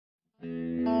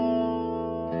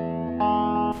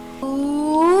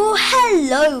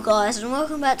Hello guys and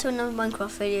welcome back to another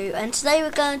Minecraft video, and today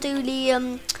we're going to do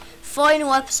the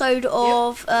final episode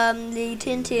of the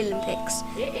TNT Olympics.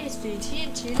 It is the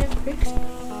TNT Olympics.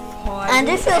 And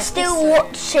if you're still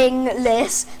watching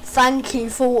this, thank you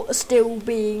for still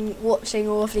watching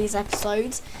all of these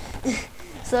episodes.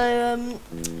 So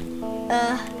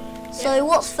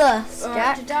what's first,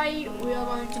 Jack? Today we are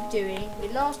going to be doing the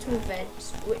last two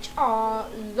events, which are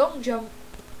long jump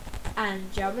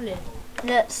and javelin.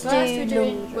 Let's First we're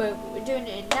doing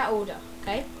it in that order,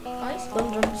 okay guys?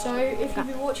 So if you've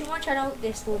been watching my channel,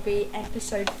 this will be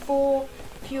episode 4.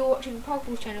 If you're watching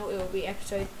Purple's channel, it will be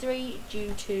episode 3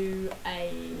 due to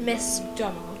a Miss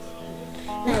dumbass.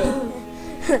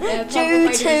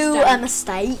 Due to a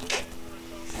mistake.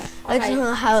 I don't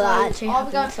know how that actually I'll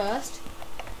be going happened. first.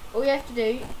 All you have to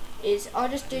do is, I'll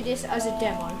just do this as a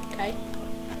demo, okay?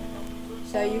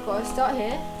 So you've got to start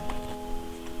here.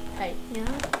 Okay, Yeah.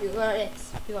 you've got like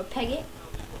this. You've got to peg it.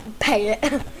 Peg it.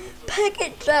 Peg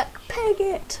it, Jack. Peg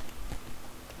it.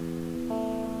 And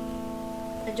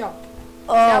jump.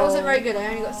 Oh. That wasn't very good, I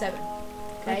only got 7.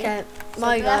 Okay. So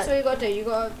That's what you got to do. You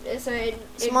got to, so in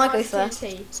my go Minecraft first.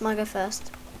 TNT, So my go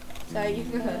first. so you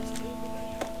can go first.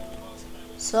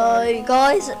 So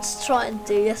guys, let's try and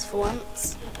do this for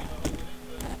once.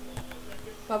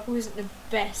 Purple isn't the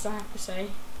best, I have to say,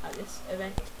 at this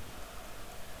event.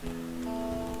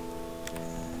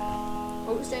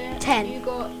 What was there? 10. You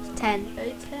got 10.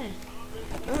 10.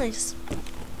 Nice.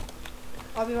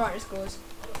 I'll be writing the scores.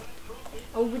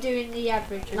 I'll be doing the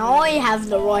average. Now I have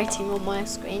the writing on my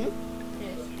screen.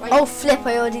 Yes. Wait. Oh flip,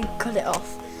 I already cut it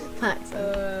off. Thanks.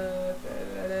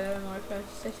 My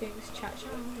first settings, chat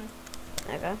channel.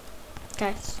 There we go.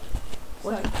 Okay.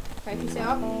 So, okay, can you set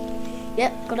up?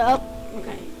 Yep, got it up.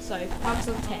 Okay, so focus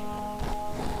on 10.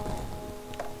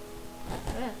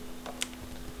 Yeah.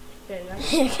 There you go.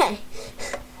 Okay.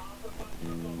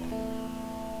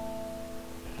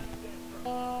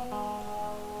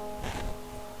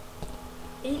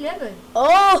 $11.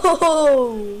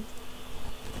 Oh!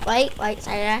 Wait,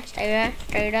 stay there.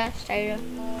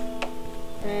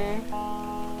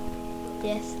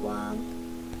 This one.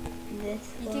 This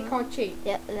You one. think I'll cheat?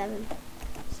 Yep, 11.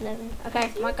 It's 11.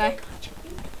 Okay, my go.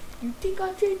 You think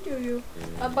I cheat, do you?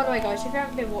 By the way, guys, if you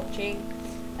haven't been watching,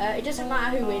 it doesn't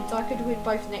matter who wins. I could win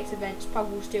both next events.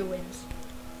 Purple still wins.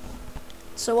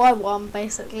 So I won,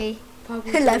 basically. Purple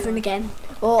still 11 wins. again.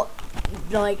 Or,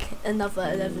 like,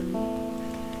 another 11.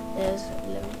 There's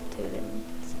 11, 2 11.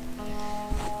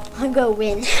 I'm gonna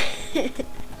win.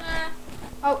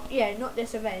 Oh, yeah, not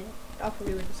this event. I'll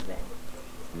probably win this event.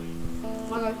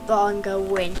 My go. But I'm gonna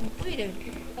win. What are you doing?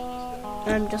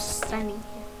 I'm just standing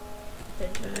here.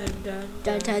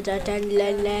 Dun dun dun dun dun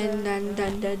dun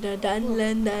dun dun dun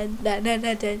dun dun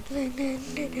dun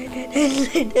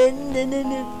dun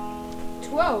dun.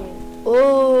 12.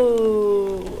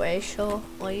 Oh, are you sure?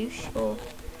 Are you sure?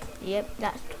 Yep,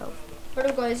 that's 12.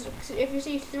 Hello guys, if you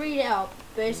see 3 lit up,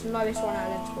 but it's the lowest one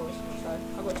out of them scores, so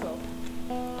I've got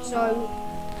 12. So,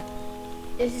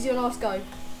 this is your last go.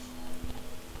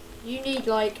 You need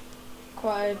like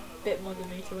quite a bit more than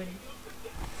me to win.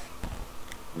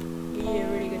 You need a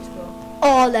really good score.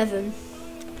 Oh, 11.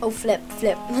 Oh, flip,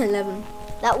 11.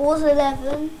 That was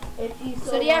 11. If you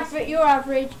So the average, your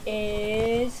average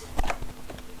is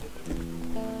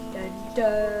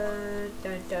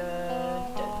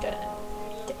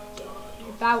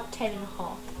about 10 and a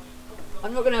half.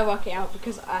 I'm not gonna work it out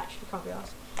because I actually can't be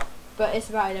asked, but it's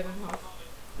about 11 and a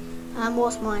half.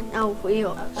 What's mine? Oh,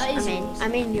 yours. That is yours. I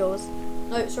mean yours.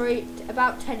 No, sorry,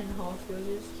 about 10 and a half yours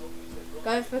is.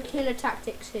 Going for killer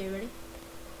tactics here, ready?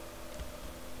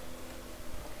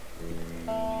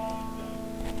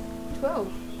 12.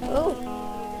 Oh.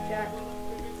 Jack.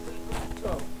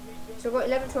 12. So I've got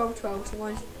 11, 12, 12, so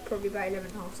mine's probably about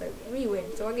 11 and a half, so we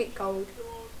win. So I get gold,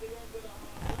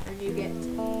 and you get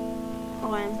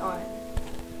Iron. iron.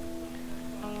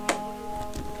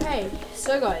 Okay,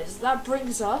 so guys, that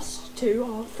brings us to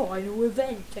our final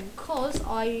event, and because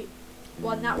I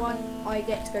won that one, I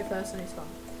get to go first on this one.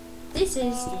 This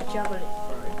is the javelin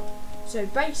throw. So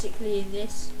basically in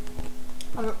this,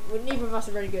 neither of us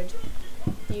are very good.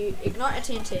 You ignite a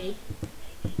TNT,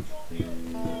 and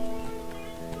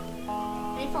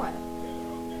you fire.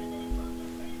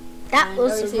 That And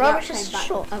was obviously the that rubbishest came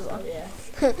shot backwards, ever. so yeah.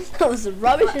 That was the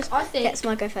rubbishest. I think, Gets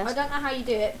my go I first. don't know how you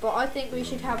do it, but I think we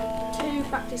should have 2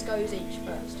 practice goes each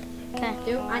first.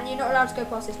 Okay. And you're not allowed to go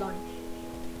past this line.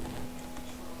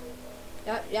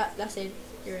 Yeah, that's in.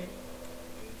 You're in.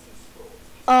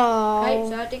 Oh. Okay,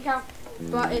 so that didn't count,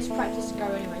 but it's practice go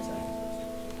anyway, so.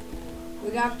 We're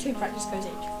gonna have 2 practice goes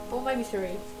each. Or maybe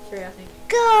 3. 3, I think.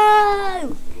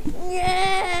 Go!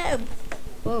 Yeah!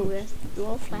 Whoa, there's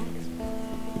your flags.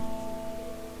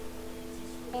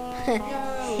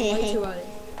 No, way too early.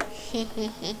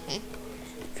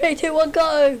 3, 2, 1,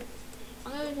 go!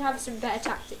 I'm going to have some better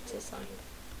tactics this time.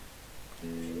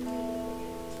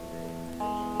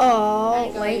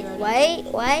 Oh, Go, wait, you ready?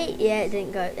 wait. Yeah, it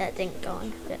didn't go. That didn't go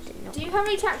on. That did not. Do you have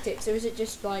any tactics, or is it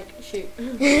just like shoot?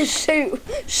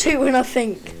 shoot when I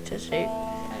think to shoot.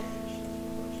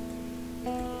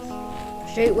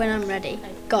 Shoot when I'm ready.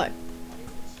 Go.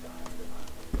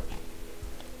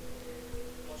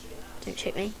 Don't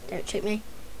shoot me. Don't shoot me.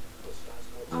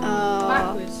 Oh,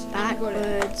 Backwards.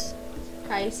 backwards.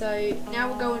 Okay, so now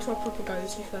we'll go on to our proper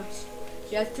goes first.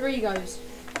 You had 3 goes.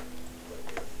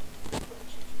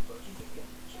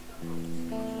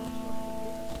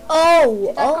 Oh,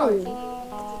 Did that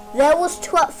oh. There was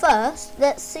 2 at first.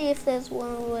 Let's see if there's one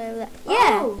all the way over there.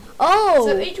 Yeah. Oh. Oh.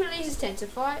 So each one of these is 10. So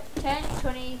 5, 10,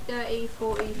 20, 30,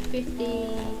 40, 50,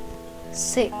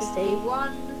 60.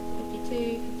 51,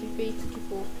 52, 53,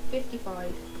 54,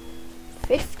 55.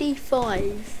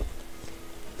 55.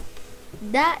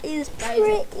 That is That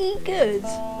is pretty good.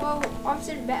 Well, I've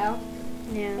seen better.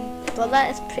 Yeah. Well,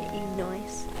 that is pretty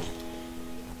nice.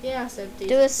 Yeah, so Do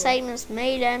the same as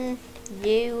me, then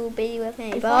you will be with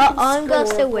me. If But I I'm can gonna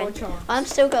score, still I've win. got a chance. I'm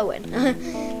still going.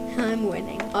 I'm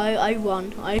winning. I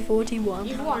won. I 41.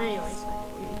 You've won anyway. So.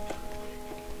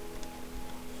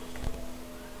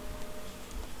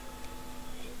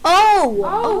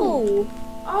 Oh!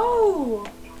 Oh!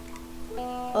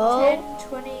 Oh! 10,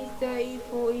 20, 30,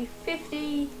 40,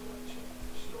 50,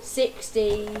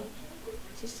 60,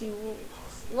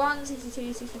 61,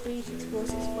 62, 63, 64,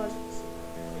 65.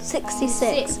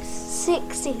 66. Six.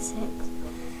 66.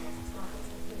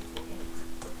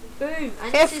 Boom! And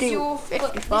 50, this is your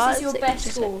 55, this is your best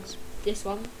 66. score. This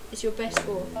one is your best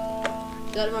score.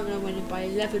 So at the moment I'm winning by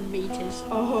 11 meters.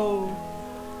 Oh!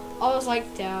 I was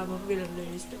like, damn, I'm gonna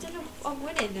lose, but then I'm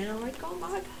winning, and I'm like, oh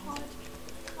my god!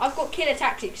 I've got killer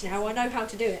tactics now. I know how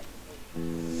to do it.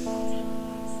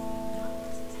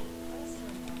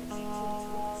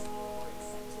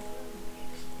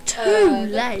 Too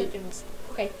late.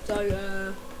 Okay,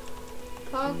 so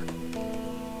plug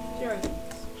 0.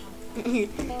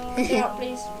 Get up,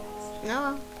 please.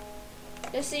 No.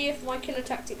 Let's see if my killer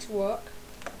tactics work.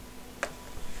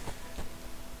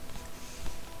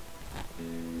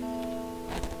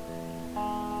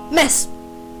 Miss.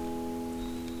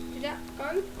 Did that go?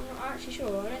 I'm not actually sure.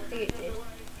 I don't think it did.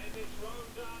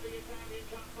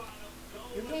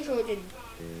 I'm pretty sure it didn't.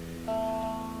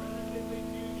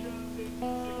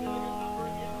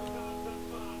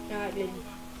 No, it didn't.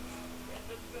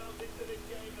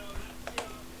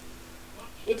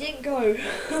 It didn't go. No,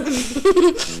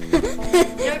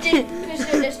 it didn't. Because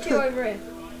there's 2 over here.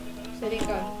 So it didn't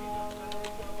go.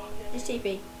 It's TP.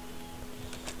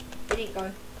 It didn't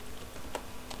go.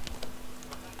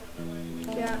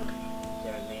 Jack.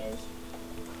 0 meters.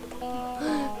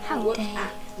 How Whoops. dare you.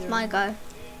 It's my go.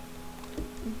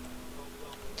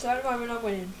 So at the moment I'm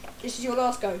winning. This is your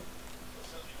last go.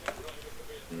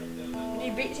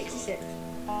 You beat 66.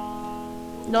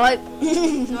 Nope.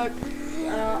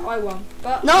 No, I won.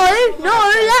 But No,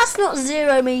 that's not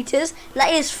 0 meters.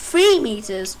 That is 3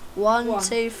 meters. 1, One.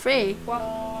 2, 3. What?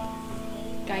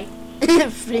 Okay.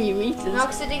 3 meters. No,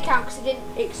 because it didn't count. Because it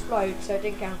didn't explode, so it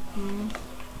didn't count.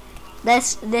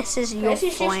 This is your This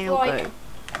is just final like go.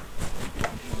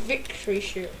 victory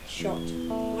shot.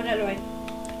 One out of the way.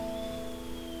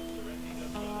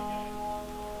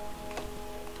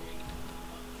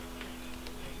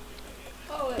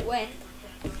 Oh, it went.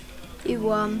 You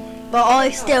won, but I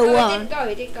still no, won.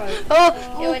 It didn't go.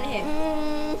 Oh, It went here.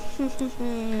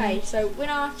 Okay, so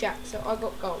winner Jack. So I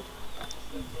got gold.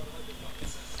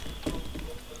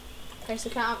 Okay, so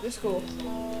count up your score.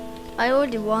 I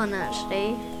already won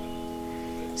actually.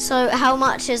 So how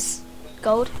much is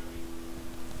gold?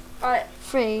 Alright,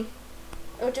 3.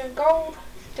 we're doing gold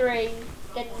 3,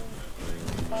 then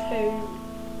 2,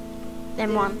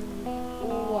 Then 1.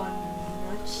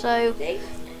 1. So See?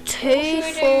 2,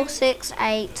 4, 6,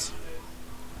 8.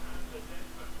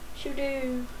 Should we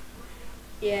do?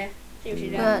 Yeah. See what you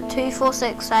do. 2, 4,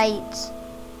 6, 8.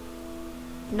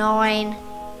 9.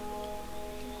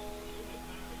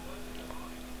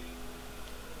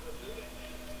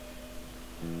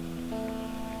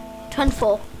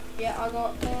 24. Yeah, I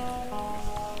got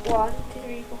 1, 2,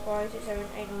 3, 4, 5, 6, 7,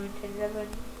 8, 9, 10, 11,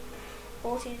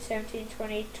 14, 17,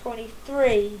 20,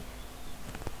 23.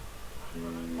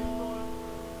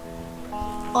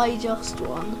 I just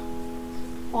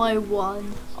won. I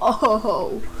won.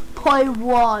 Oh, I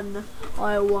won.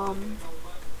 I won.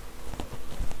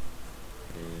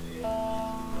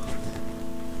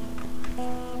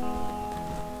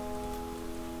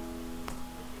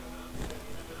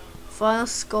 Final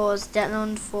scores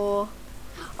Declan 4.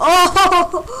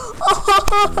 Oh!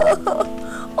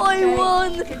 I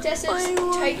won! Contestants, I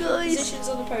won, take guys. positions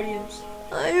on the podiums.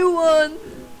 I won!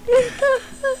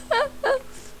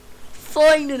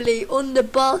 Finally on the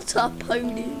bathtub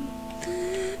podium.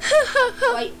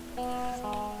 Wait.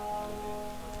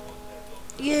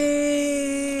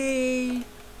 Yay!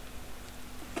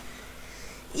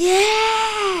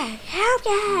 Yeah! Hell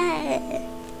yeah!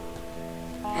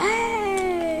 Hey!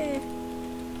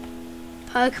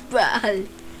 Pokeball!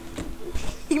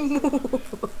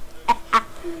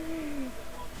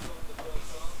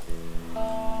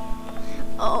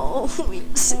 Oh,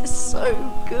 this is so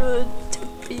good to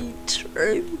be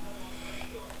true.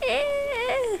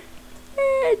 Yeah.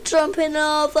 Yeah, jump in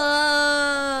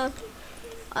lava!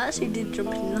 I actually did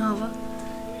jump in lava.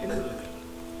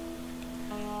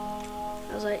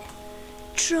 I was like,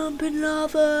 jump in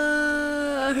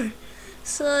lava!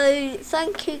 So,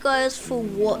 thank you guys for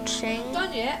watching.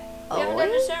 Done yet? We haven't done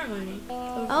the ceremony.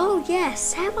 Oh, yes,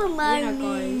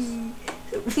 ceremony!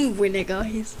 Winner,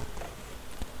 guys.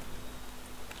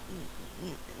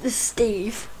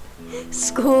 Steve.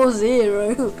 Score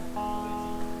 0.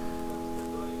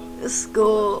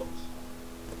 Score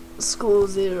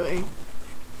 0.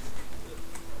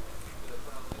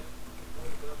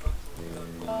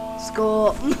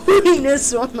 Score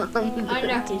 -100.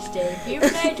 Unlucky, Steve. You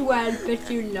played well, but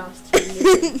you lost.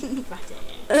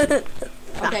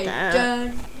 Okay,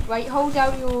 done. Wait, hold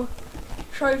down your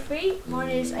trophy.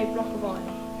 Mine is a block of iron.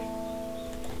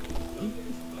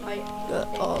 Wait,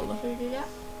 should we do that?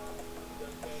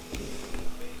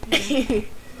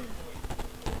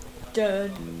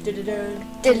 Dun, dun, dun,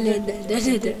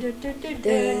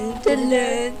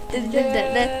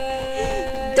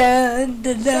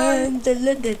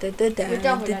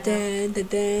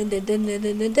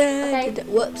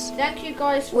 Whoops. Thank you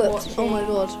guys for watching. Oh my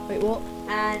god. Wait, what?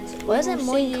 And Where's that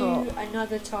we'll see you minecart?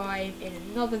 another time in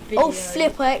another video. Oh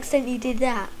flip, I accidentally did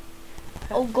that.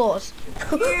 Oh god.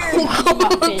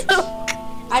 Muppet.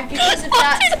 And because of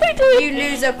that, you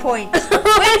lose a point.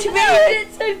 Which means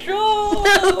it's a draw.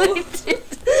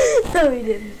 No, we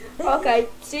didn't. Okay,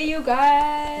 see you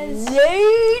guys.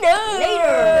 Yay!